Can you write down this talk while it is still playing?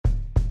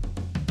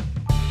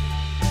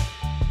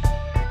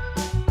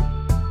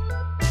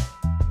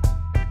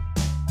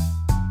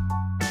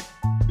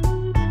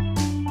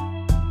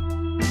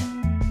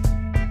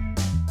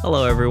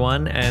Hello,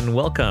 everyone, and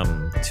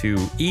welcome to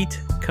Eat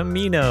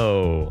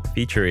Camino,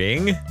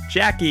 featuring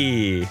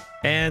Jackie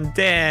and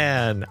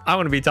Dan. I'm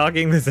going to be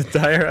talking this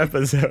entire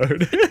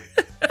episode.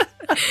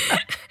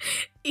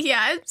 Yeah,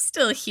 I'm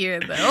still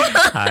here, though.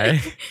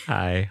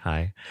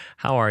 Hi.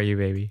 How are you,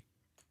 baby?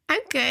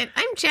 I'm good.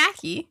 I'm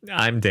Jackie.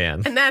 I'm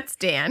Dan. And that's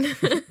Dan.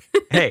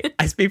 Hey,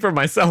 I speak for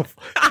myself.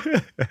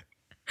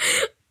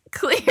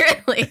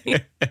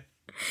 Clearly.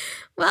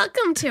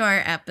 Welcome to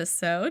our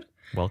episode.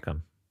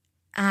 Welcome.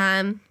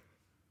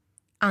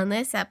 On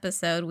this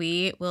episode,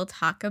 we will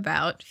talk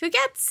about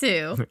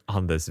Fugetsu.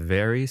 On this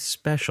very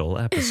special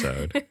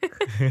episode.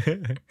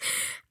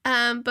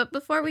 But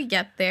before we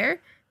get there,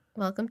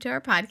 welcome to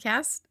our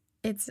podcast.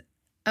 It's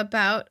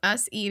about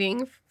us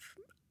eating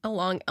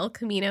along El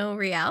Camino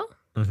Real.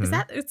 Mhm. Is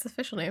that its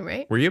official name,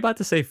 right? Were you about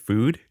to say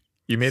food?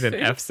 You made an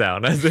Food? F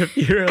sound as if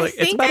you were like,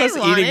 it's think about I us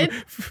eating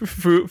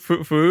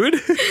food.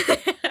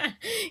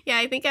 Yeah,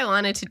 I think I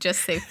wanted to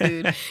just say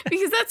food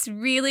because that's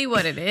really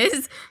what it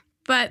is.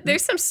 But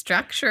there's some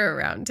structure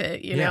around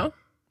it, you know?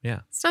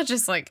 Yeah. It's not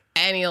just like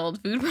any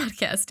old food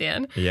podcast,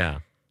 Dan. Yeah.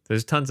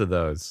 There's tons of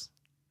those.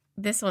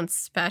 This one's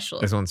special.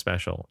 This one's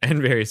special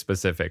and very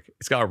specific.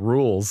 It's got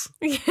rules.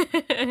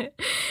 Yeah,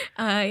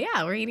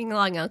 we're eating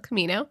along El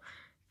Camino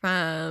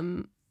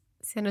from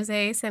San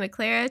Jose, Santa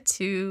Clara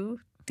to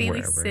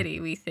Daly Wherever. City,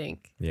 we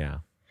think. Yeah.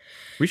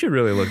 We should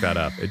really look that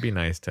up. It'd be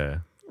nice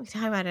to. We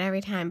talk about it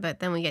every time, but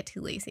then we get too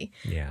lazy.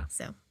 Yeah.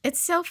 So it's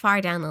so far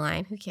down the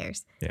line. Who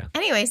cares? Yeah.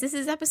 Anyways, this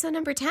is episode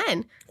number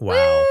 10. Wow.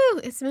 Woo!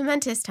 It's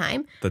momentous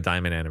time. The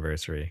diamond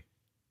anniversary.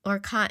 Or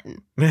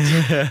cotton.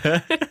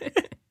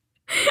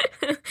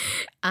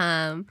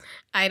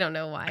 I don't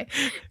know why.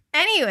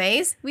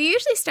 Anyways, we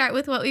usually start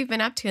with what we've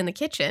been up to in the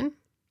kitchen.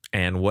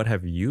 And what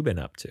have you been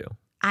up to?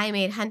 I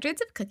made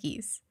hundreds of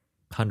cookies.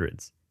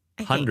 Hundreds.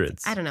 I think.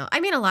 Hundreds. I don't know. I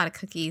made a lot of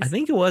cookies. I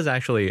think it was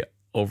actually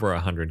over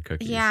 100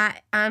 cookies. Yeah.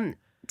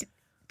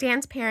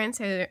 Dan's parents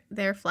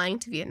they're flying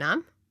to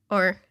Vietnam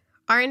or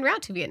are en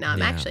route to Vietnam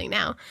Yeah. actually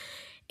now.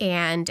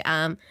 And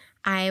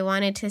I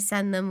wanted to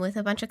send them with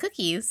a bunch of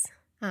cookies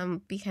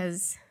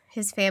because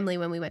his family,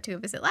 when we went to go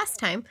visit last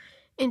time,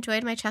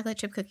 enjoyed my chocolate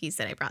chip cookies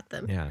that I brought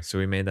them. Yeah. So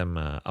we made them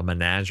a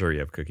menagerie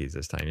of cookies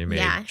this time. You made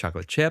Yeah.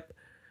 chocolate chip.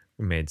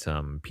 We made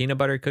some peanut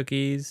butter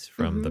cookies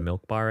from the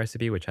Milk Bar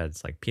recipe, which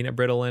has like peanut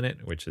brittle in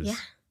it, which is Yeah.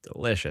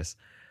 delicious.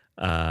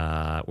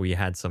 We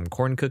had some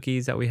corn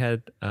cookies that we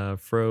had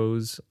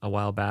froze a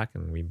while back,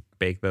 and we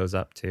baked those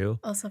up too.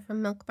 Also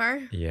from Milk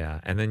Bar. Yeah,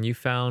 and then you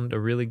found a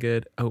really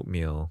good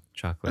oatmeal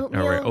chocolate,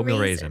 Oatmeal raisin.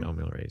 raisin.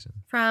 Oatmeal raisin.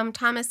 From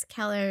Thomas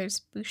Keller's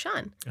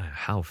Bouchon.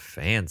 How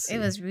fancy! It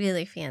was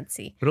really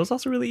fancy. but it was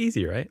also really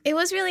easy, right? It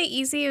was really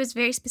easy. It was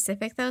very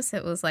specific, though. So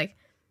it was like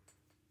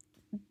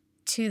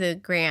to the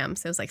gram.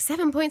 So it was like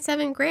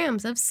 7.7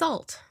 grams of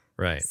salt.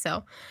 Right,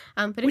 So,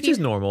 but which if you, is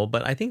normal.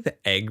 But I think the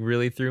egg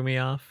really threw me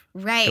off.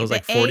 right. It was the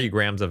like 40 egg-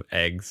 grams of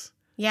eggs.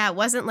 Yeah, it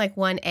wasn't like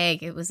one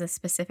egg. It was a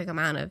specific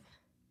amount of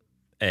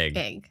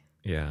egg.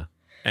 Yeah.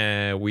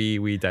 And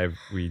we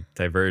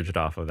diverged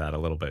off of that a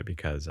little bit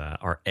because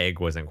our egg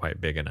wasn't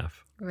quite big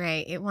enough.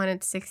 Right. It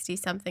wanted 60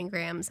 something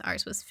grams.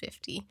 Ours was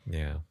 50.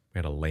 Yeah. We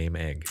had a lame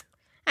egg.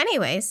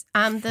 Anyways,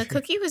 the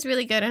cookie was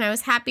really good. And I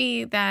was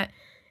happy that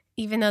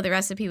even though the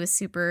recipe was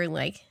super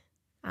like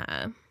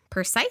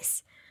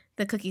precise,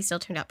 the cookie still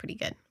turned out pretty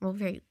good. Well,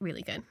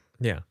 really good.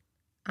 Yeah.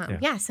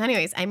 Yeah. So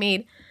anyways, I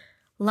made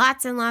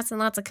lots and lots and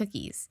lots of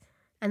cookies.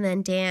 And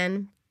then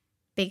Dan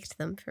baked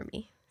them for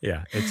me.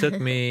 Yeah. It took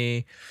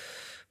me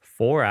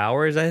 4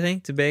 hours, I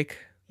think, to bake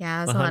Yeah,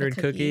 it was a lot of 100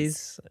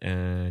 cookies.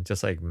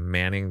 Just like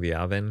manning the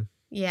oven.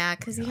 Yeah,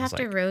 because you I have was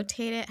to like-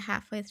 rotate it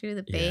halfway through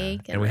the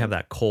bake. And we have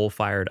that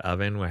coal-fired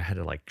oven where I had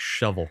to like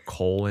shovel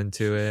coal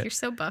into it. You're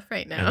so buff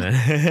right now. And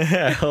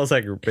then I was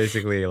like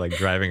basically like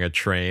driving a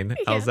train.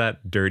 I was Yeah.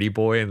 that dirty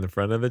boy in the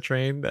front of the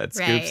train that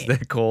scoops Right.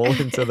 the coal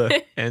into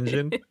the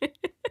engine.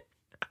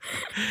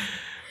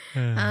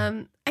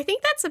 I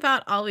think that's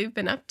about all we've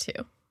been up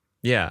to.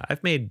 Yeah, I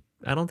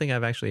don't think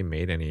I've actually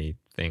made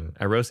anything.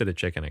 I roasted a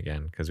chicken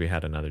again because we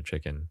had another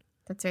chicken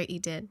That's right, you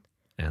did.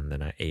 and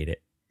then I ate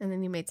it. And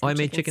then you made Oh, some I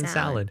made chicken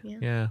salad. Yeah.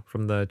 Yeah,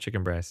 from the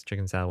chicken breast,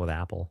 chicken salad with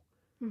apple.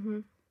 Mm-hmm.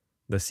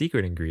 The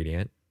secret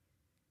ingredient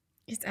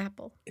It's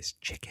apple. is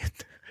chicken.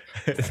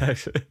 It's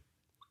actually,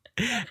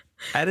 I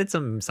added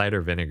some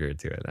cider vinegar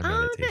to it. That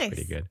made it taste pretty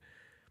nice. good.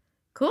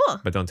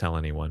 Cool. But don't tell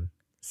anyone.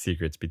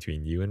 Secrets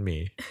between you and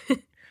me.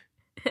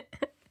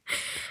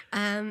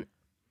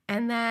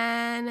 And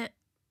then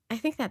I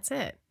think that's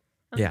it.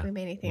 I don't Yeah, think we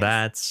made anything else.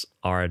 That's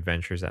our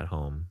adventures at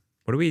home.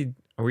 Do we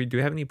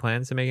have any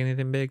plans to make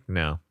anything big?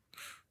 No.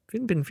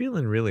 I've been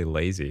feeling really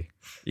lazy.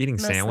 Eating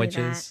Mostly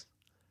sandwiches.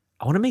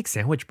 I want to make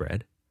sandwich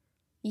bread.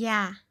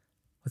 Yeah.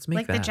 Let's make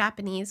Like that. the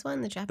Japanese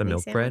one, the Japanese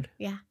milk sandwich. bread?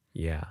 Yeah.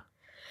 Yeah.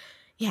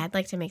 Yeah, I'd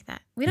like to make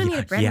that. We don't need Yeah,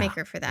 a bread yeah,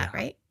 maker for that, yeah.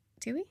 right?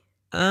 Do we?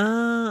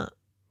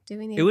 Do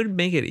we need It would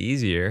make it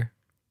easier.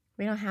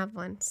 We don't have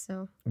one,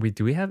 so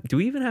Do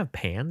we even have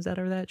pans that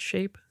are that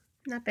shape?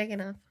 not big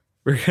enough.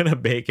 We're gonna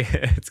bake it.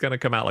 It's gonna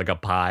come out like a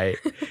pie.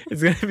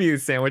 It's gonna be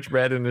sandwich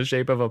bread in the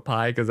shape of a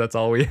pie because that's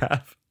all we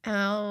have.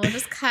 Oh, we'll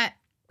just cut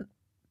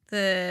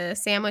the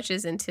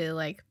sandwiches into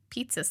like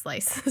pizza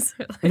slices.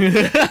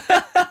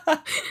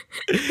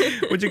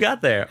 What you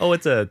got there? Oh,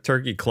 it's a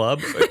turkey club.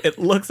 It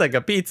looks like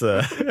a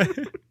pizza.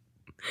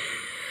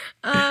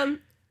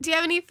 Do you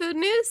have any food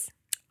news?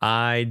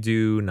 I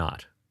do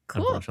not,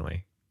 Cool.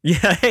 unfortunately.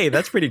 Yeah, hey,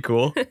 that's pretty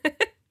cool.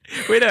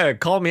 Way to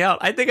call me out.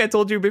 I think I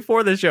told you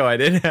before the show I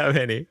didn't have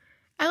any.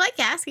 I like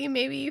asking.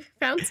 Maybe you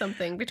found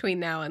something between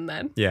now and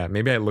then. Yeah,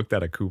 maybe I looked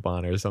at a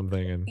coupon or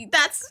something, and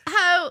That's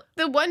how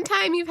the one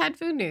time you've had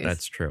food news.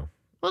 that's true.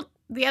 Well,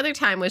 the other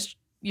time was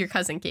your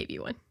cousin gave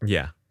you one.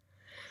 Yeah,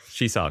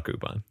 she saw a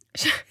coupon.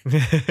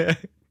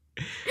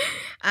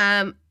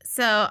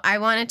 So I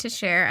wanted to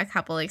share a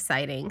couple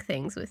exciting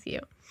things with you.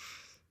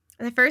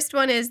 The first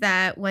one is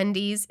that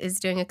Wendy's is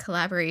doing a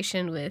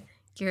collaboration with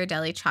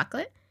Ghirardelli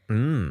Chocolate,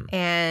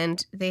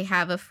 and they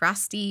have a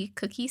frosty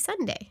cookie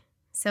sundae.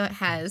 So it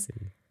has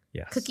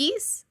Yes.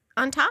 cookies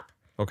on top,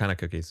 What kind of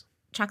cookies?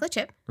 chocolate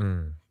chip,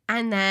 and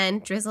then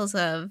drizzles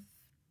of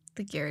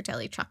the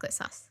Ghirardelli chocolate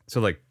sauce.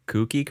 So like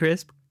Cookie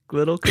Crisp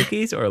little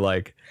cookies, or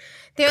like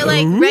They're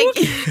like Coke?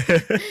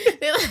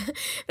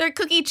 they're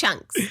cookie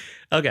chunks,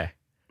 Okay.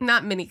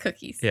 not mini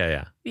cookies.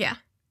 Yeah. Yeah.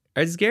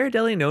 Is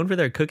Ghirardelli known for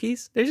their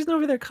cookies? They're just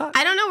known for their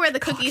I don't know where the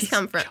cookies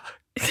come from.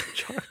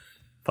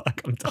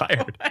 Fuck, I'm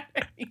tired. What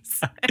are you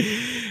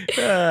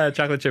saying?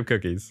 Chocolate chip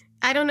cookies.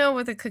 I don't know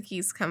where the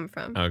cookies come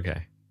from.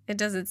 Okay. It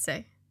doesn't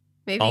say.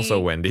 Maybe Also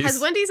Wendy's. Has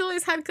Wendy's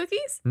always had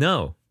cookies?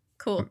 No.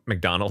 Cool.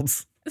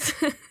 McDonald's.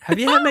 Have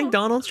you had Oh.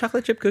 McDonald's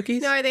chocolate chip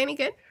cookies? No, are they any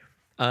good?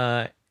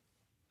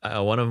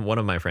 One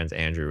of my friends,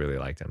 Andrew, really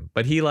liked them,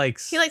 but he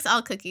likes He likes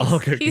all cookies. all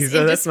cookies. He's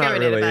So that's not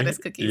indiscriminate really, about his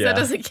cookies. Yeah. That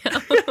doesn't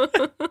count.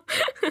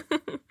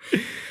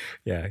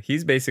 Yeah,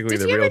 he's basically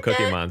Did the you real ever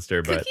Cookie get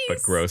Monster, but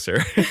cookies?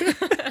 grosser.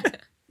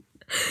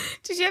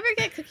 Did you ever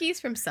get cookies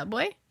from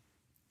Subway?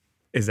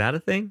 Is that a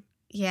thing?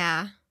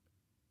 Yeah.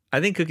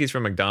 I think cookies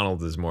from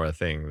McDonald's is more a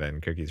thing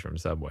than cookies from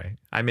Subway.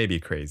 I may be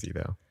crazy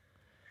though.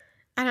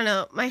 I don't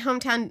know. My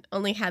hometown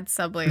only had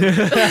Subway.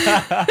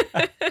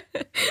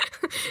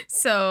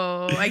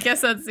 So I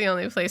guess that's the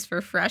only place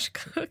for fresh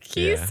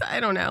cookies. Yeah. I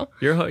don't know.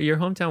 Your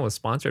hometown was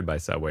sponsored by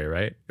Subway,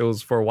 right? It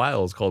was for a while.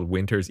 It was called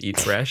Winters Eat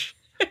Fresh.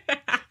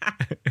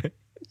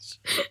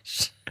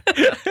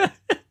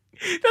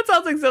 That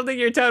sounds like something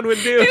your town would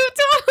do. It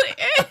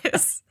totally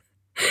is.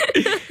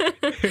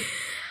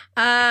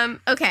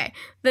 Okay.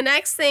 The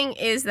next thing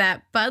is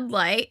that Bud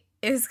Light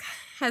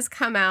has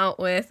come out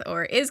with,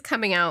 or is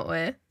coming out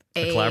with,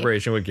 A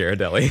collaboration with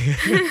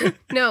Ghirardelli.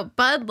 no,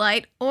 Bud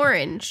Light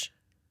Orange.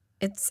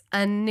 It's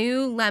a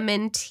new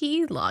lemon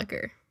tea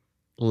lager.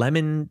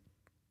 Lemon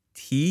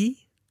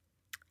tea?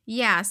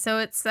 Yeah, so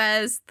it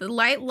says the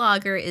light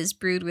lager is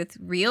brewed with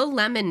real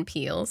lemon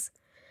peels,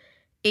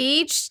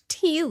 aged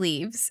tea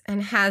leaves,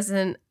 and has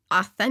an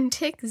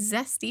authentic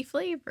zesty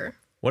flavor.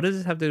 What does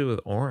this have to do with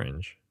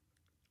orange?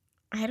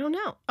 I don't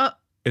know. Oh,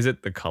 Is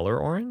it the color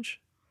orange?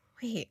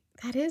 wait,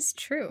 that is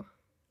true.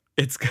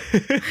 It's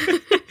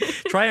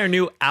try our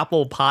new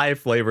apple pie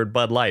flavored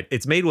Bud Light.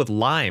 It's made with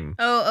lime.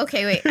 Oh,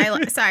 okay,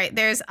 wait. Sorry,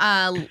 there's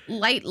a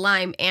light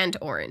lime and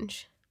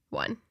orange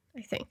one,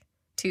 I think.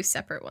 Two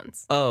separate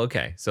ones. Oh,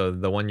 okay. So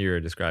the one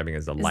you're describing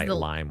is the Is light the-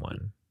 lime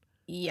one.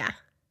 Yeah. And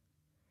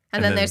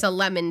And then- then there's a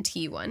lemon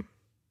tea one.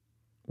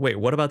 Wait,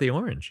 what about the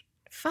orange?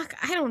 Fuck,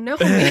 I don't know.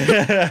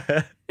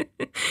 Man.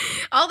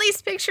 All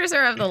these pictures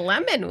are of the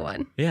lemon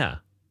one. Yeah.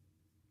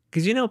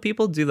 Because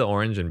people do the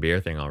orange and beer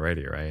thing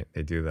already, right?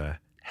 They do the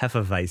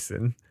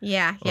Hefeweizen.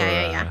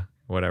 Yeah.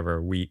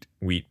 Whatever wheat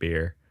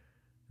beer.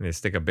 And they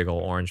stick a big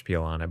old orange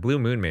peel on it. Blue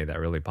Moon made that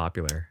really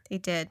popular, They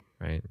did.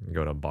 right? You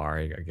go to a bar,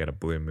 you get a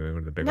Blue Moon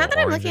with a big Now old that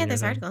I'm orange looking in at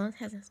this your article, it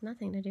has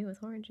nothing to do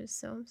with oranges.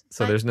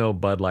 So there's no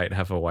Bud Light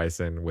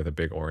Hefeweizen with a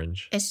big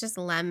orange. It's just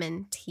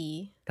lemon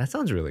tea. That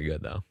sounds really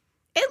good, though.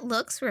 It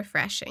looks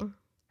refreshing.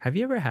 Have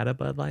you ever had a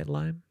Bud Light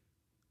Lime?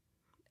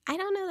 I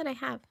don't know that I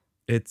have.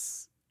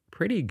 It's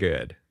pretty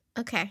good.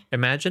 Okay.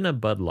 Imagine a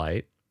Bud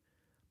Light,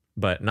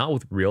 but not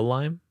with real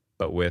lime,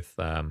 but with,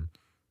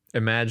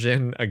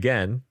 imagine,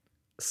 again,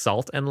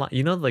 salt and lime.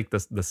 Like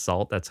the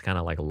salt that's kind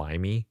of like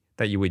limey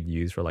that you would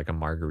use for like a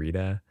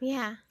margarita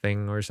Yeah.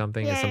 thing or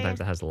something. And Yeah, sometimes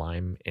it has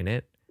lime in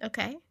it.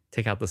 Okay.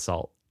 Take out the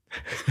salt.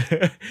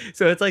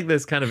 So it's like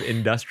this kind of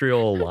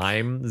industrial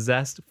lime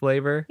zest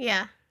flavor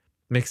Yeah.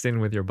 mixed in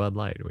with your Bud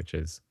Light, which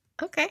is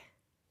Okay.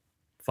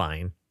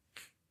 fine.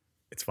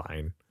 It's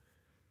fine.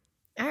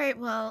 All right.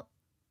 Well,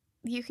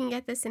 you can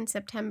get this in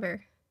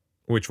September.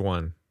 Which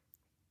one?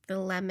 The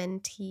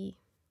lemon tea.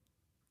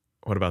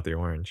 What about the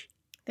orange?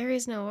 There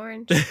is no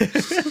orange.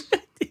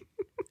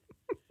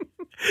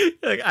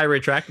 Like, I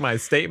retract my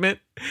statement.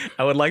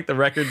 I would like the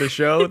record to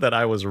show that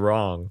I was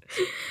wrong.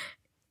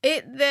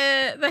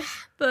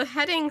 The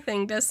heading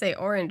thing does say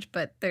orange,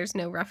 but there's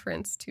no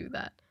reference to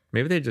that.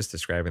 Maybe they're just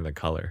describing the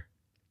color.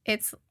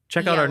 It's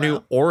Check out our new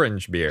yellow.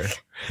 orange beer.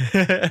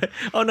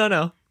 Oh,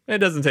 no. It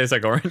doesn't taste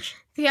like orange.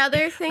 The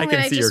other thing I that can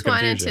I see your just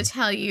wanted to confusion.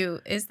 tell you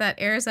is that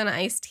Arizona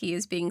Iced Tea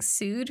is being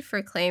sued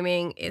for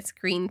claiming its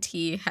green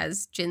tea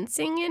has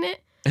ginseng in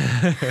it.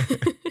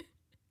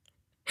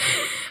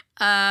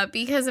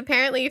 Because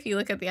apparently if you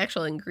look at the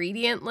actual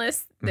ingredient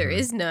list, there Mhm.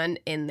 is none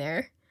in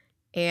there.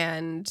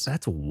 And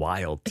That's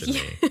wild to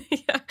me.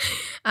 yeah.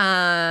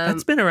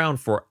 That's been around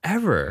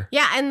forever.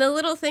 Yeah, and the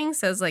little thing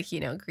says like,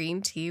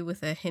 green tea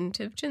with a hint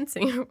of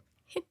ginseng.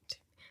 Hint.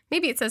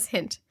 Maybe it says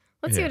hint.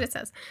 Let's see Yeah. what it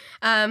says.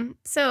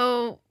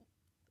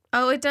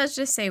 It does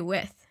just say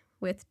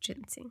with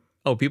ginseng.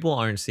 Oh, people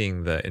aren't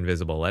seeing the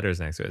invisible letters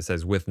next to it. It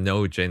says with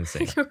no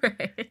ginseng.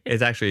 Right.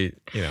 It's actually,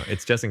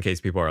 it's just in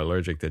case people are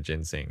allergic to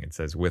ginseng. It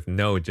says with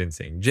no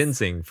ginseng.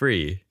 Ginseng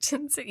free,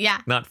 Ginseng.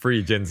 Yeah. not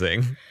free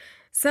ginseng.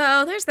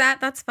 So there's that.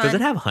 That's fun. Does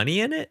it have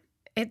honey in it?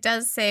 It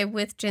does say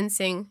with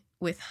ginseng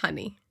with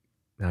honey.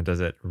 Now,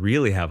 does it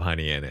really have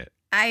honey in it?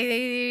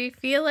 I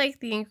feel like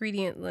the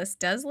ingredient list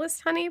does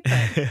list honey,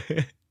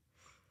 but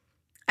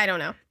I don't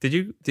know. Did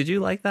you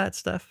like that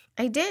stuff?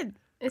 I did.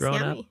 It's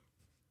Growing up? yummy.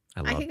 I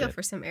I loved could go it.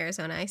 for some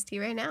Arizona iced tea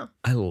right now.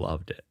 I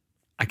loved it.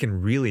 I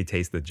can really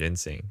taste the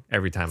ginseng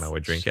every time I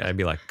would drink it. I'd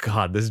be like,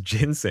 God, this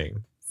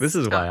ginseng. This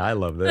is why I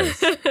love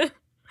this.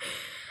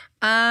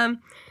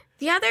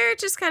 The other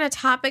just kind of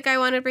topic I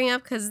want to bring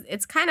up because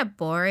it's kind of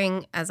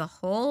boring as a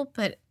whole,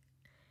 but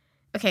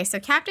okay, so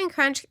Captain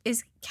Crunch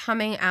is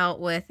coming out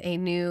with a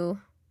new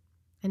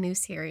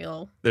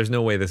cereal. There's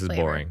no way this is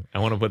Flavor. boring. I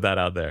want to put that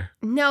out there.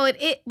 No,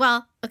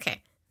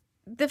 okay.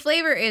 The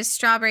flavor is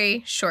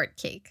strawberry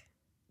shortcake.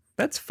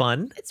 That's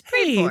fun. It's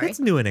pretty Hey, boring. that's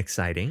new and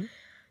exciting.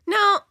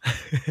 No,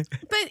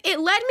 but it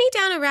led me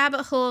down a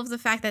rabbit hole of the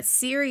fact that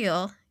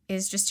cereal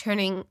is just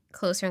turning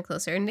closer and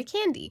closer into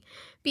candy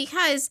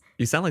because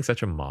You sound like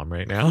such a mom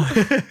right now.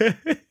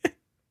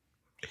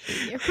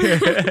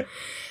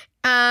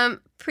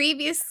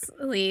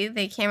 previously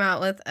they came out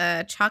with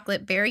a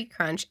chocolate berry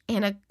crunch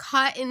and a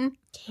cotton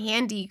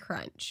candy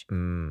crunch.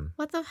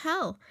 What the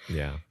hell?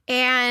 Yeah.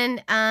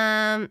 And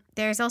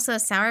there's also a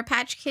Sour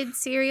Patch Kids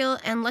cereal,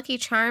 and Lucky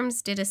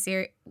Charms did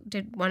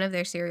one of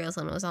their cereals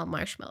and it was all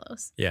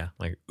marshmallows. Yeah.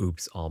 Like,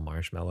 oops, all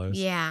marshmallows.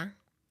 Yeah.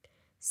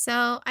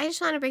 So I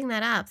just want to bring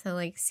that up. So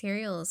like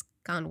cereal has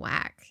gone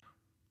whack.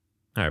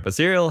 All right. But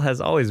cereal has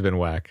always been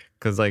whack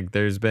because, like,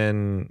 there's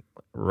been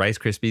Rice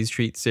Krispies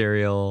treat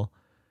cereal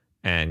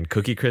and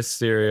Cookie Crisp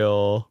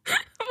cereal.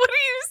 What do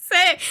you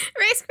say?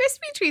 Rice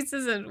Krispie Treats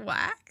isn't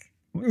whack.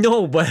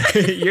 No, but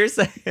you're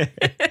saying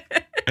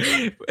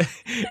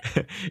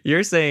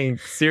you're saying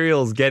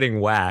cereal's getting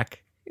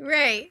whack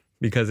Right.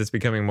 because it's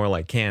becoming more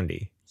like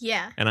candy.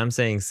 Yeah. And I'm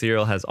saying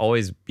cereal has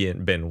always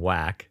been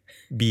whack.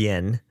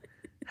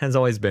 Has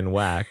always been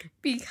whack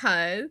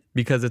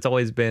because it's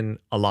always been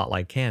a lot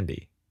like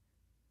candy.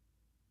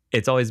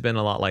 It's always been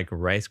a lot like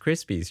Rice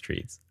Krispies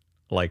treats,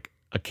 like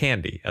a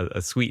candy,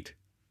 a sweet,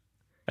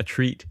 a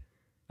treat,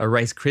 a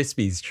Rice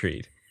Krispies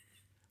treat.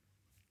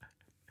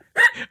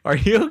 Are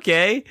you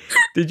okay?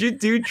 Did you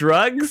do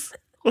drugs?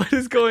 What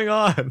is going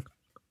on?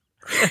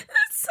 That's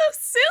so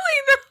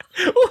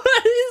silly though.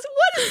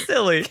 What is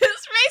silly?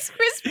 Because Rice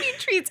Krispie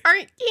Treats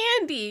aren't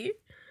candy.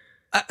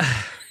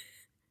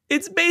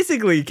 It's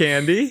basically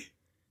candy.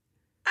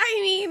 I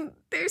mean,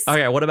 there's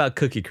Okay, what about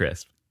Cookie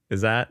Crisp?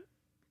 Is that?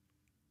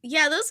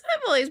 yeah, those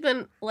have always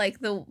been like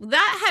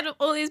that had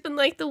always been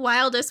like the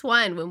wildest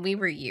one when we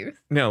were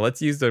youth. No,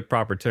 let's use the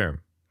proper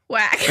term.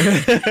 Whack.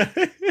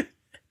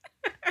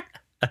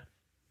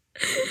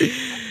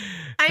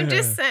 I'm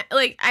just saying,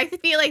 like, I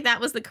feel like that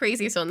was the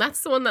craziest one.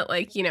 That's the one that,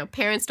 like,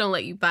 parents don't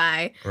let you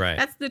buy. Right.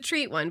 That's the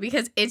treat one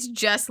because it's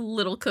just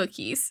little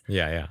cookies.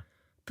 Yeah.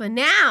 But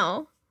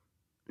now,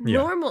 Yeah.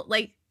 normal,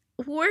 like,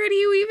 where do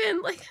you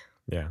even, like,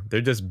 Yeah,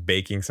 they're just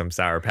baking some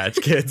Sour Patch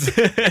Kids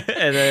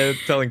and then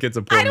telling kids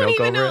to pour I don't milk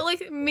even over know, it.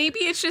 like, maybe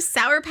it's just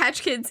Sour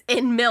Patch Kids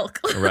in milk.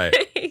 Right.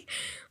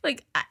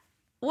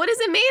 What is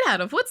it made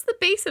out of? What's the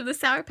base of the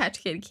Sour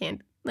Patch Kid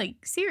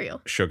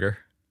cereal? Sugar.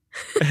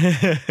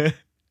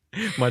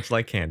 Much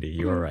like candy.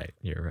 You are right.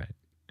 You're right.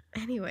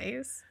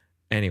 Anyways.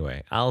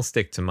 Anyway, I'll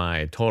stick to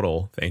my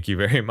total. Thank you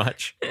very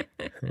much.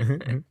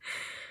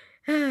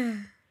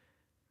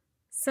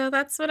 So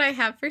that's what I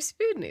have for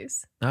food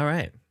news. All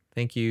right.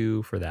 Thank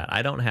you for that.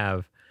 I don't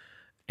have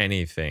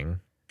anything.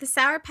 The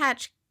Sour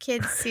Patch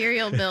Kids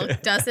cereal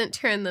milk doesn't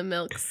turn the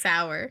milk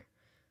sour,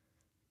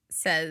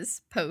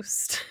 says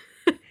Post.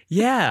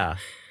 Yeah.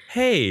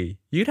 Hey,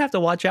 you'd have to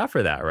watch out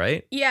for that,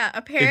 right? Yeah,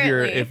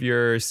 apparently. If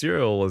your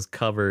cereal was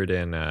covered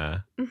in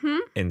Mm-hmm.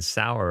 in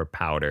sour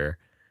powder,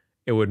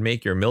 it would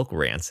make your milk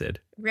rancid.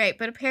 Right,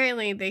 but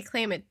apparently they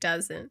claim it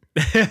doesn't.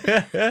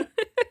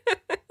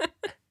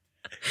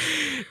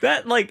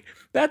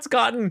 That's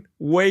gotten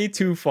way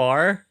too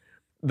far.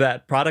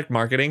 That product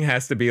marketing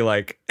has to be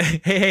like,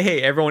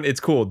 hey, everyone, it's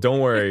cool. Don't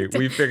worry.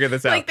 We figured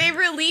this out. Like they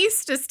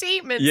released a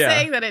statement Yeah.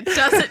 saying that it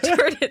doesn't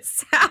turn it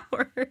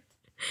sour.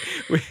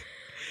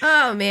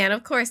 Oh man,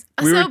 of course.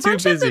 We So were a too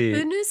bunch of busy. the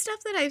food news stuff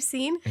that I've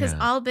seen has Yeah.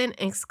 all been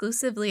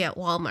exclusively at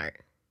Walmart.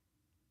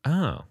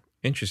 Oh,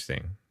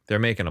 interesting. They're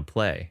making a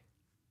play.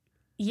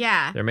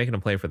 Yeah. They're making a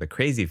play for the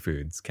crazy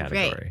foods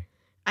category.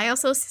 I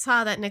also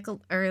saw that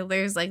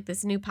there's like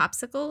this new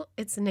popsicle.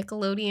 It's a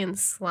Nickelodeon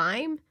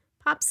slime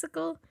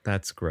popsicle.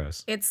 That's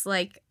gross. It's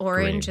like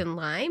orange Green. and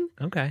lime.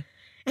 Okay.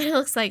 And it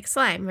looks like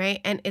slime, right?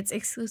 And it's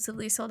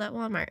exclusively sold at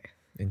Walmart.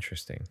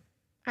 Interesting.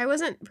 I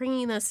wasn't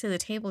bringing those to the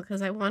table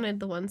because I wanted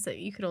the ones that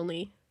you could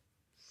only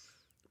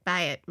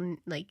buy it,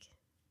 like.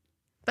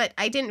 But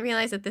I didn't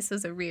realize that this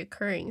was a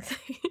reoccurring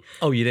thing.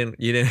 Oh, you didn't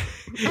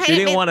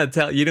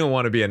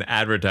want to be an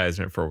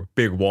advertisement for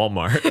big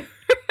Walmart.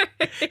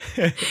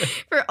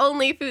 For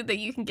only food that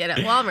you can get at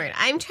Walmart.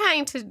 I'm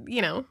trying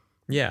to,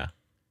 Yeah.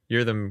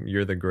 You're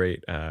the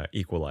great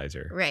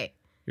equalizer. Right.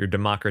 You're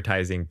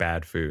democratizing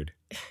bad food.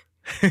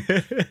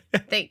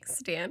 Thanks,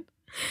 Dan.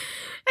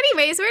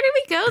 Anyways, where did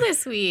we go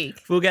this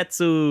week?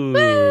 Fugetsu.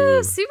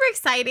 Woo! Super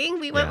exciting.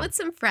 We went Yeah. with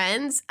some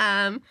friends.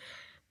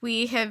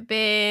 We have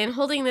been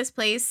holding this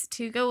place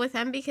to go with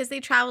them because they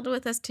traveled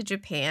with us to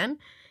Japan,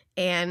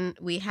 and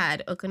we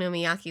had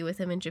okonomiyaki with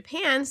them in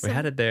Japan. So We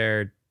had it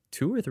there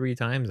 2 or 3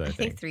 times, I I think.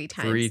 think 3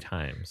 times. 3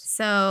 times.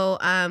 So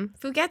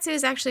Fugetsu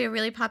is actually a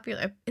really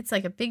popular, it's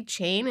like a big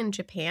chain in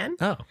Japan.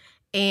 Oh,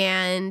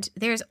 And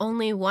there's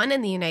only one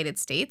in the United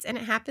States, and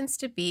it happens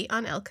to be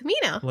on El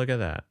Camino look at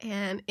that.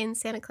 and in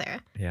Santa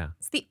Clara. Yeah.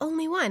 It's the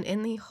only one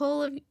in the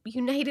whole of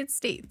United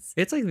States.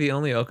 It's like the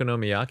only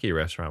okonomiyaki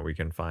restaurant we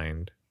can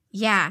find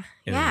Yeah.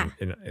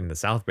 in the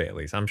South Bay, at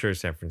least. I'm sure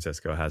San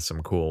Francisco has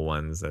some cool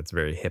ones that's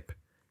very hip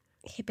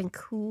Hip and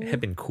cool.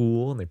 and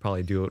cool. And they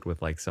probably do it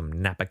with like some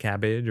Napa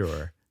cabbage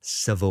or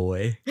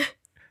Savoy.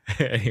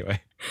 Anyway,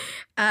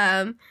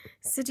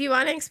 So do you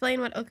want to explain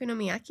what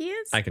okonomiyaki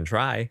is? I can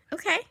try.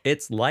 Okay.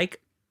 It's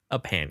like a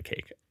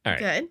pancake. All right.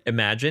 Good.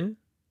 Imagine,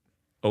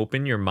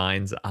 open your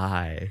mind's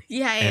eye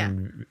Yeah.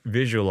 and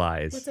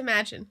visualize Let's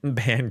imagine.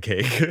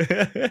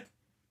 pancake.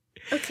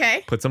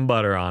 Okay. Put some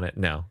butter on it.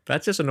 No,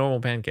 that's just a normal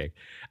pancake.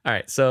 All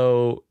right.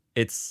 So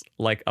it's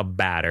like a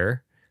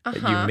batter that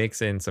you Uh-huh.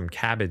 mix in some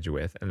cabbage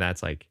with, and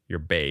that's like your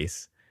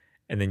base.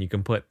 And then you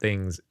can put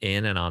things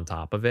in and on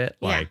top of it,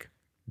 Yeah. like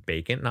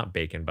bacon, not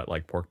bacon, but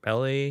like pork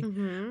belly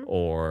Mm-hmm.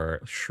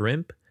 or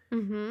shrimp.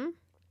 Mm-hmm.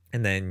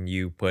 And then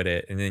you put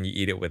it, and then you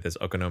eat it with this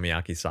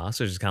okonomiyaki sauce,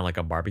 which is kind of like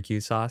a barbecue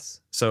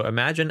sauce. So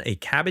imagine a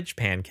cabbage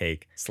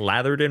pancake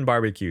slathered in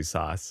barbecue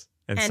sauce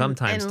and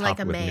sometimes and topped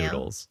like a with mayo.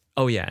 noodles.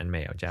 Oh yeah, and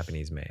mayo,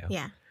 Japanese mayo.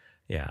 Yeah.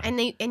 Yeah. And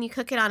you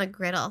cook it on a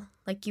griddle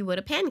like you would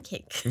a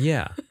pancake.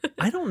 Yeah.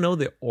 I don't know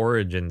the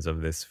origins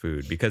of this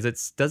food because it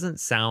doesn't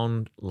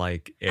sound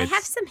like I have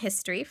it's some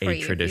history for a you. if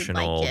you'd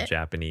traditional like it.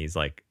 Japanese,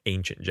 like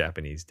ancient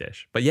Japanese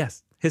dish. But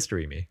yes,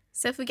 history me.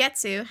 So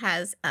Fugetsu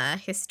has a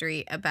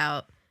history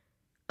about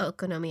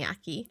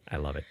okonomiyaki. I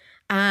love it.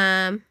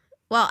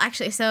 Well,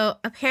 actually, so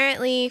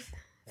apparently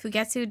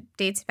Fugetsu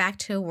dates back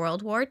to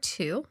World War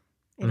II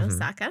in Mhm.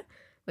 Osaka,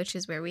 which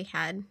is where we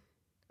had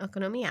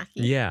okonomiyaki.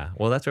 Yeah.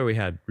 Well, that's where we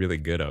had really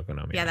good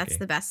okonomiyaki. Yeah, that's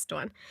the best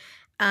one.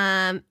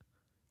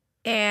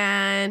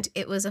 And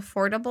it was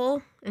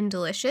affordable and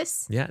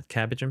delicious. Yeah,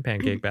 cabbage and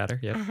pancake batter.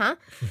 Yep. Uh-huh.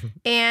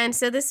 And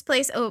so this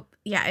place,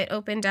 it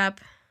opened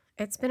up.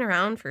 It's been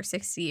around for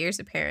 60 years,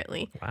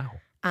 apparently. Wow.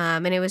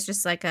 And it was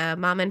just like a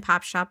mom and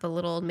pop shop, a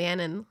little old man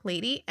and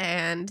lady.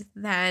 And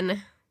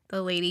then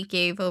the lady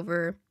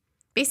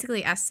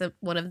basically asked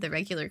one of the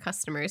regular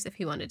customers if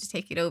he wanted to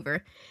take it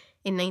over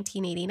in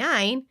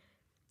 1989.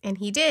 And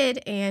he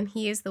did. And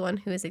he is the one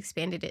who has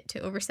expanded it to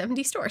over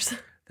 70 stores.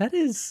 That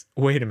is,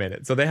 wait a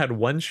minute. So they had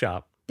one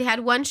shop They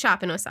had one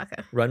shop in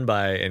Osaka. run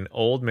by an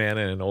old man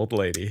and an old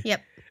lady.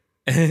 Yep.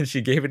 And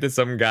she gave it to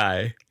some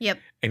guy. Yep.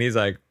 And he's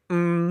like,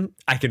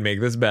 I can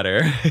make this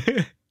better.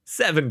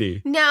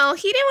 70. No,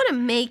 he didn't want to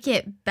make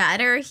it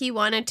better. He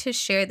wanted to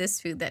share this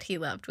food that he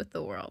loved with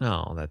the world.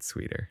 Oh, that's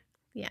sweeter.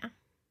 Yeah.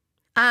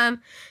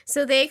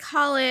 So they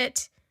call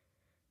it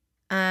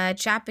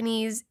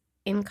Japanese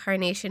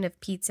incarnation of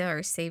pizza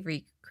or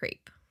savory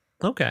crepe.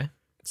 Okay.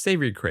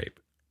 Savory crepe.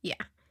 Yeah.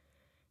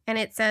 And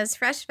it says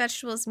fresh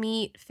vegetables,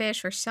 meat,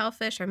 fish, or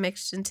shellfish are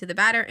mixed into the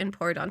batter and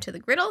poured onto the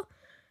griddle.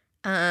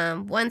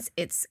 Once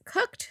it's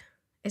cooked,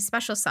 a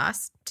special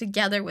sauce,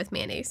 together with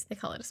mayonnaise, they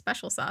call it a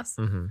special sauce,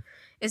 Mm-hmm.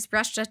 is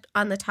brushed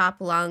on the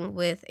top along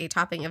with a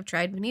topping of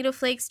dried bonito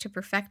flakes to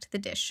perfect the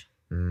dish.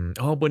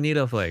 Oh,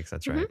 bonito flakes.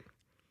 That's right.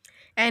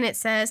 And it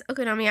says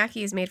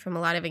okonomiyaki is made from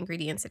a lot of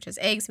ingredients such as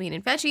eggs, meat,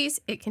 and veggies.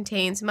 It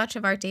contains much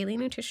of our daily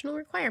nutritional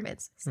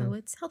requirements, so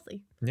it's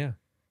healthy. Yeah.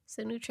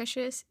 So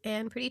nutritious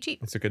and pretty cheap.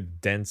 It's like a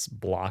dense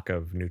block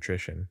of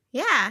nutrition.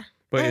 Yeah.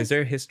 But Uh, is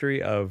there a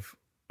history of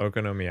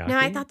okonomiyaki? No,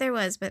 I thought there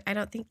was, but I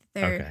don't think that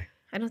there. Okay.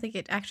 I don't think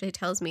it actually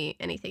tells me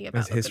anything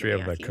about There's history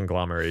of the okonomiyaki.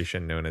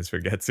 conglomeration known as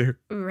Fugetsu.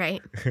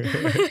 Right.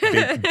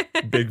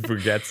 Big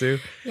Fugetsu.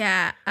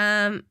 Yeah.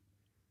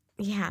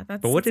 Yeah.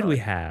 That's. But what did that's we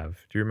all- have?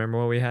 Do you remember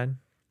what we had?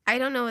 I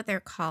don't know what they're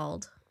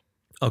called.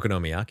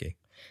 Okonomiyaki.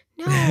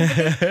 No,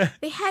 but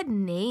they had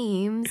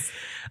names.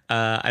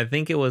 I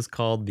think it was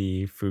called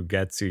the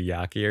Fugetsu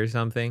Yaki or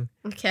something.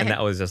 Okay. And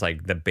that was just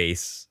like the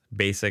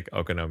basic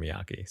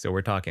okonomiyaki. So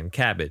we're talking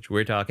cabbage,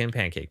 we're talking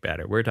pancake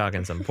batter, we're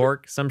talking some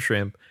pork, some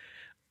shrimp,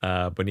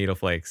 bonito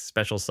flakes,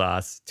 special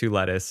sauce, 2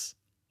 lettuce,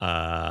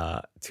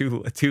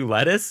 two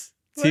lettuce,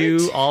 2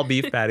 What? all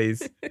beef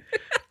patties,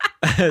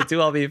 2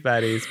 all beef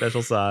patties,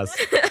 special sauce,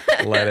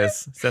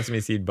 lettuce,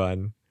 sesame seed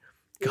bun.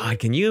 God,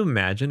 can you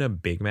imagine a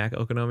Big Mac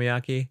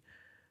okonomiyaki?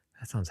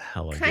 That sounds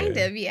hella Kind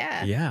good. of,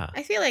 yeah. Yeah.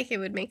 I feel like it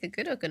would make a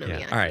good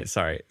okonomiyaki. Yeah. All right.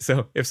 Sorry.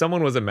 So if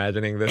someone was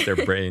imagining this, their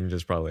brain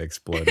just probably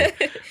exploded.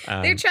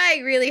 They're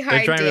trying really hard,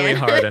 They're trying Dan. really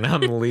hard, and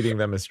I'm leading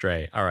them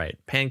astray. All right.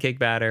 Pancake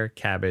batter,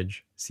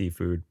 cabbage,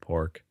 seafood,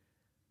 pork,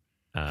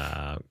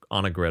 on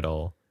a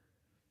griddle,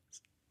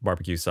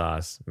 barbecue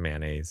sauce,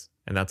 mayonnaise.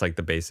 And that's like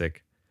the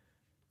basic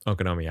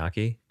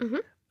okonomiyaki.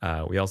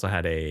 We also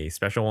had a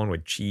special one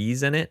with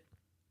cheese in it.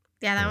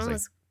 Yeah, that It was one like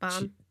was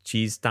bomb.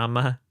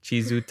 Chizutama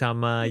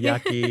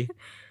yaki,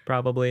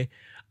 probably.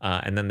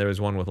 And then there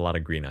was one with a lot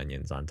of green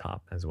onions on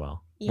top as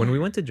well. When Yeah. we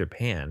went to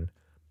Japan,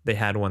 they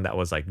had one that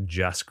was like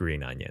just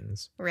green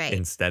onions Right.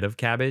 instead of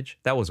cabbage.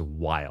 That was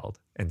wild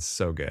and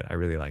so good. I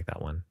really like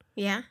that one.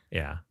 Yeah,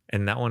 Yeah.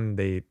 And that one,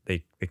 they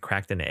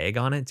cracked an egg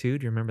on it too.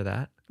 Do you remember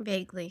that?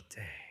 vaguely.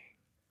 Dang.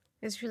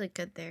 It was really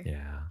good there.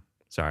 Yeah.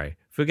 Sorry.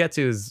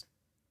 Fugetsu is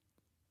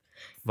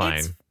fine.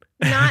 It's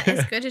not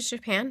as good as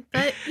Japan,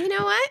 but you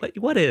know what? But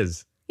what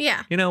is?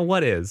 Yeah. You know,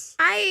 what is?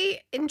 I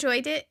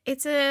enjoyed it.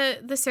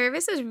 The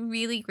service is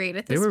really great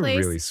at They this were place.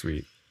 really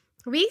sweet.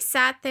 We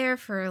sat there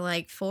for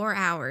like 4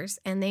 hours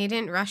and they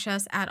didn't rush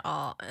us at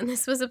all. And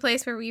this was a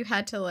place where we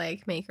had to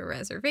like make a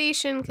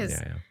reservation because,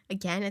 Yeah.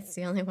 again, it's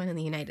the only one in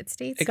the United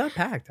States. It got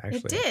packed,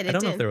 actually. did, I it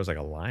don't know if did. there was like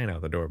a line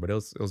out the door, but it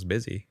was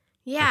busy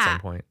at Yeah. some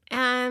point.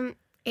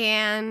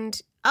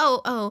 And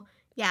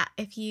yeah,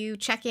 if you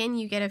check in,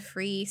 you get a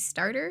free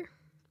starter.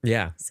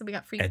 Yeah. So we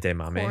got free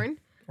Edamame corn.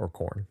 or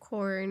corn.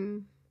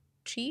 Corn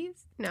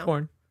cheese? No.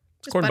 Corn.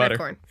 Just corn butter.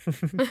 corn.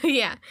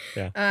 Yeah.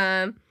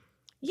 Yeah.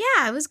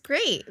 Yeah, it was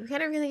great. We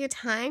had a really good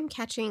time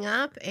catching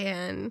up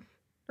and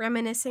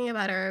reminiscing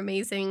about our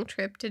amazing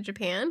trip to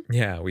Japan.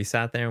 Yeah, we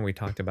sat there and we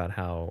talked about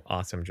how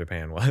awesome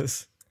Japan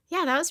was.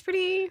 Yeah, that was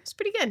pretty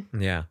good.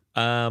 Yeah.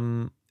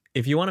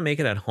 If you want to make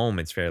it at home,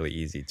 it's fairly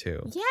easy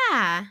too.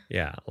 Yeah.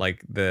 Yeah,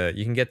 like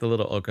you can get the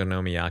little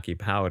okonomiyaki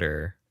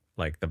powder,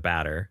 like the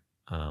batter.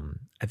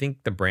 I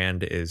think the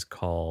brand is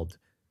called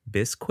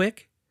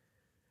Bisquick.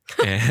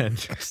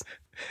 And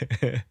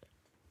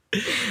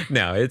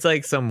no, it's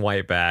like some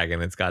white bag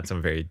and it's got some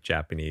very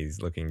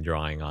Japanese looking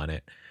drawing on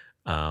it.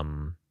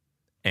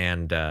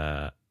 And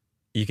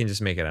you can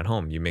just make it at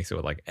home. You mix it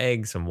with like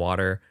eggs, some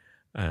water,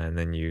 and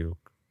then you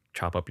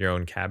chop up your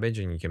own cabbage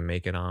and you can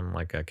make it on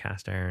like a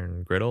cast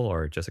iron griddle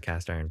or just a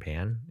cast iron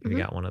pan if you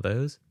got one of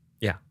those.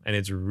 Yeah, and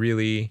it's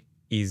really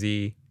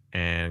easy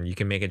and you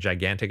can make it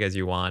gigantic as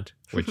you want,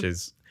 which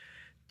is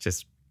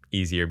just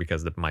easier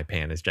because my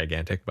pan is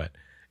gigantic, but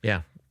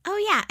yeah. Oh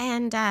yeah,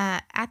 and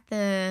at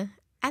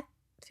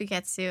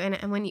Fugetsu,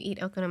 and when you eat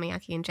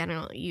okonomiyaki in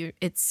general,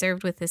 it's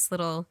served with this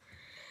little.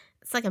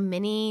 It's like a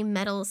mini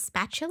metal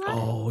spatula.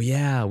 Oh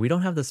yeah, we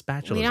don't have the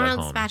spatulas. We don't at have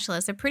home.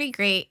 spatulas. They're pretty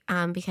great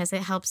because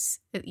it helps.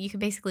 You can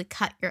basically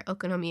cut your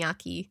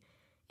okonomiyaki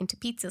into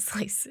pizza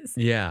slices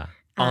Yeah,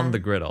 on the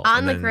griddle. on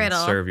and the then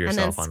griddle, serve yourself and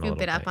then on a scoop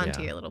little it up plate. onto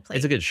Yeah. your little plate.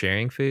 It's a good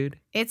sharing food.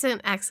 It's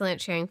an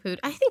excellent sharing food.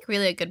 I think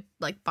really a good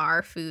like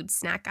bar food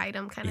snack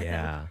item kind of thing.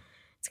 Yeah.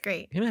 It's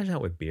great. Can you imagine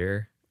that with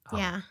beer? Oh,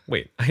 Yeah.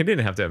 Wait, I didn't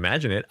have to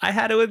imagine it. I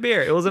had it with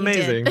beer. It was You did.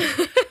 amazing.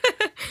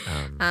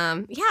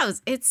 Yeah,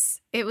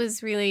 it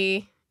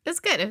was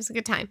good. It was a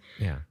good time.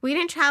 Yeah. We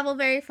didn't travel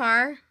very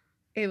far.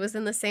 It was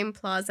in the same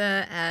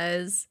plaza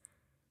as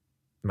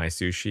My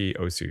sushi,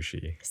 oh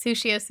sushi.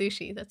 Sushi O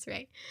Sushi. That's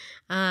right.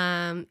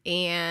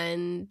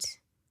 And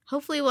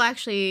hopefully we'll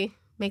actually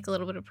make a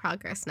little bit of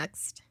progress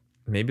next.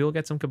 Maybe we'll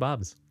get some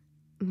kebabs.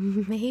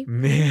 Maybe.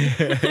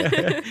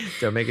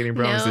 Don't make any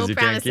promises No you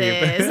can't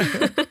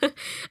promises. keep.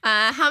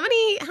 How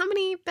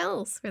many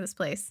bells for this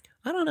place?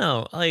 I don't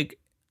know. Like,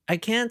 I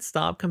can't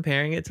stop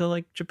comparing it to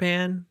like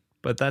Japan,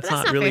 but that's,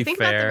 But not really fair. Think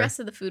about the rest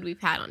of the food we've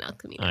had on El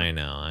Camino. I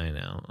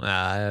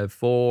know.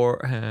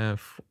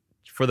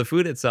 For the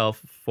food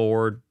itself,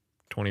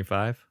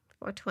 $4.25,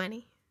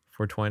 $4.20.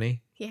 $4.20.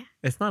 Yeah.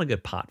 It's not a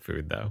good pot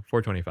food though.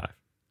 $4.25.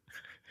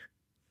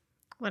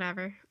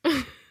 Whatever.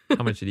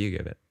 How much did you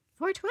give it?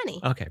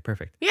 $4.20. Okay,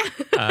 perfect. Yeah.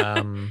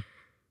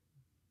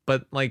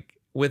 But like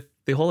with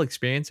the whole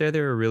experience there,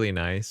 they were really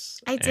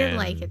nice. I did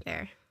like and it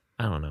there.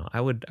 I don't know.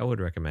 I would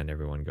recommend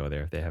everyone go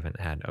there if they haven't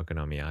had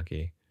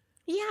okonomiyaki.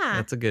 Yeah.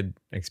 That's a good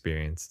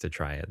experience to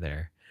try it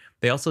there.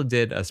 They also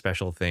did a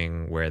special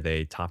thing where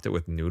they topped it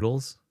with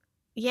noodles,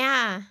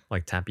 Yeah.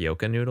 like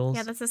tapioca noodles,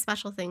 Yeah, that's a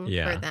special thing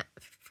Yeah.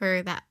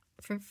 for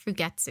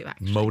Fugetsu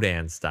actually.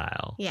 Modan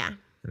style. Yeah.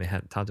 And they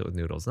had topped it with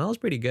noodles. And that was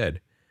pretty good.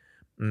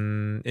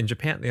 In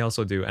Japan, they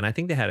also do, and I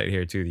think they had it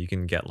here too. You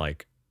can get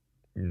like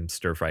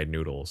stir-fried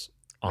noodles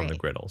on the Right.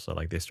 griddle. So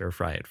like they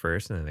stir-fry it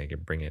first and then they can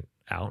bring it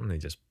out and they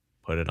just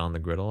put it on the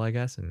griddle, I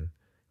guess. And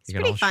It's you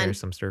can pretty all share fun.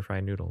 some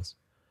stir-fried noodles.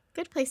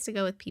 Good place to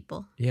go with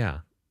people. Yeah.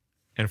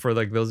 And for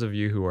like those of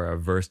you who are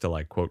averse to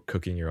like quote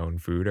cooking your own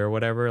food or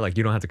whatever, like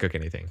you don't have to cook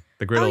anything.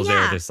 The griddle's there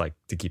yeah. just like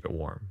to keep it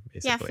warm,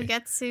 basically. Yeah,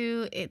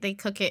 Fugetsu, they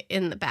cook it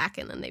in the back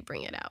and then they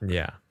bring it out.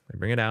 Yeah. They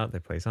bring it out, they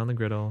place it on the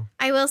griddle.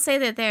 I will say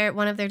that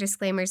one of their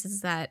disclaimers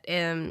is that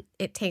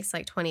it takes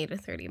like 20 to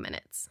 30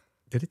 minutes.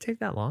 Did it take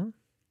that long?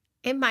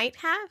 It might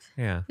have.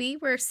 Yeah. We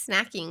were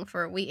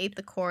snacking we ate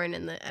the corn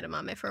and the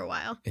edamame for a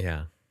while.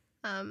 Yeah.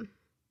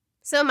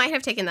 So it might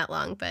have taken that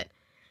long, but,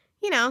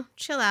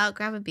 chill out,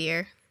 grab a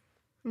beer,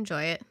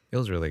 enjoy it. It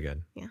was really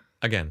good. Yeah.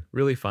 Again,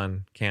 really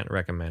fun. Can't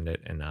recommend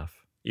it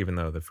enough, even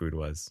though the food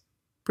was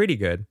pretty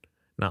good.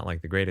 Not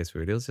like the greatest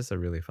food. It was just a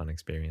really fun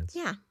experience.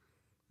 Yeah.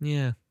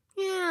 Yeah.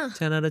 Yeah.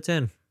 10 out of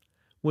 10.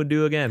 Would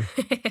do again.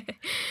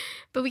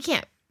 But we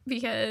can't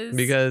because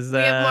we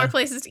have more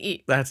places to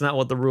eat. That's not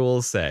what the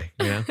rules say.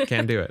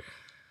 Can't do it.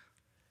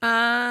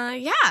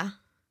 Yeah.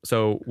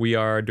 So we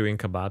are doing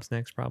kebabs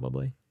next,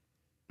 probably.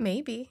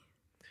 Maybe.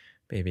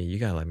 Baby, you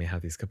gotta let me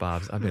have these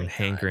kebabs. I've been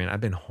hankering.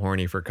 I've been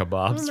horny for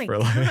kebabs for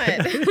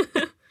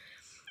God.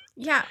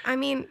 Yeah, I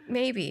mean,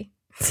 maybe.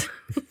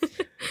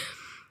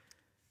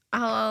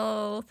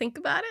 I'll think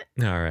about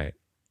it. All right.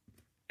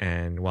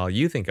 And while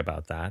you think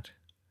about that,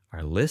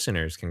 our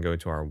listeners can go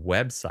to our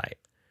website,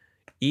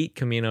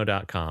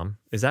 eatcamino.com.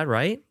 Is that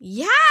right?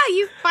 Yeah,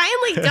 you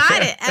finally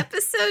got it.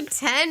 Episode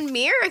 10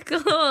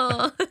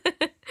 miracle.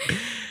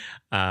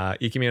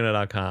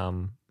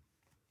 Eatcamino.com.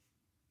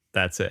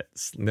 That's it.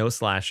 No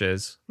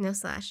slashes. No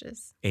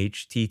slashes.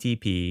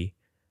 HTTP.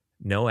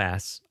 No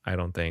S, I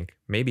don't think.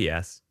 Maybe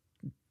S.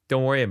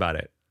 Don't worry about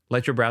it.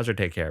 Let your browser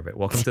take care of it.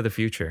 Welcome to the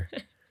future.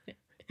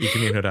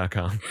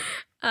 Eatcamino.com.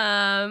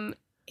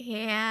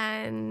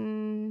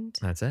 And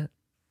that's it.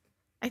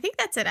 I think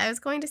that's it. I was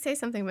going to say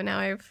something, but now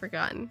I've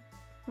forgotten.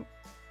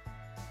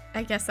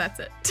 I guess that's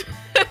it.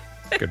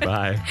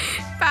 Goodbye.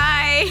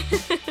 Bye.